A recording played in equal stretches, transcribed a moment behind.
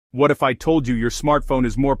What if I told you your smartphone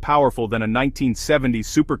is more powerful than a 1970s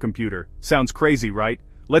supercomputer? Sounds crazy, right?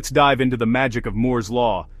 Let's dive into the magic of Moore's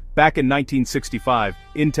Law. Back in 1965,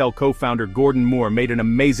 Intel co-founder Gordon Moore made an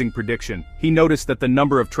amazing prediction. He noticed that the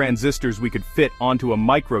number of transistors we could fit onto a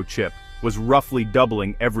microchip was roughly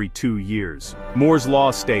doubling every 2 years. Moore's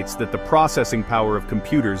Law states that the processing power of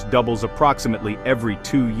computers doubles approximately every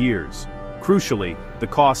 2 years. Crucially, the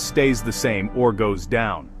cost stays the same or goes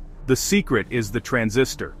down. The secret is the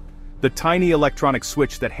transistor, the tiny electronic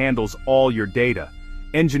switch that handles all your data.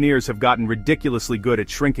 Engineers have gotten ridiculously good at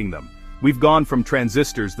shrinking them. We've gone from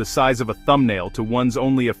transistors the size of a thumbnail to ones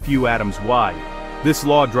only a few atoms wide. This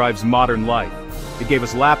law drives modern life. It gave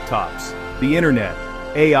us laptops, the internet,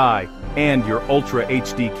 AI, and your Ultra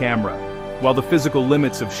HD camera. While the physical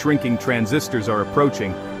limits of shrinking transistors are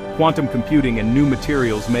approaching, quantum computing and new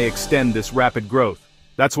materials may extend this rapid growth.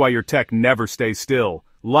 That's why your tech never stays still.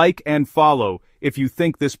 Like and follow if you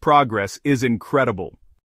think this progress is incredible.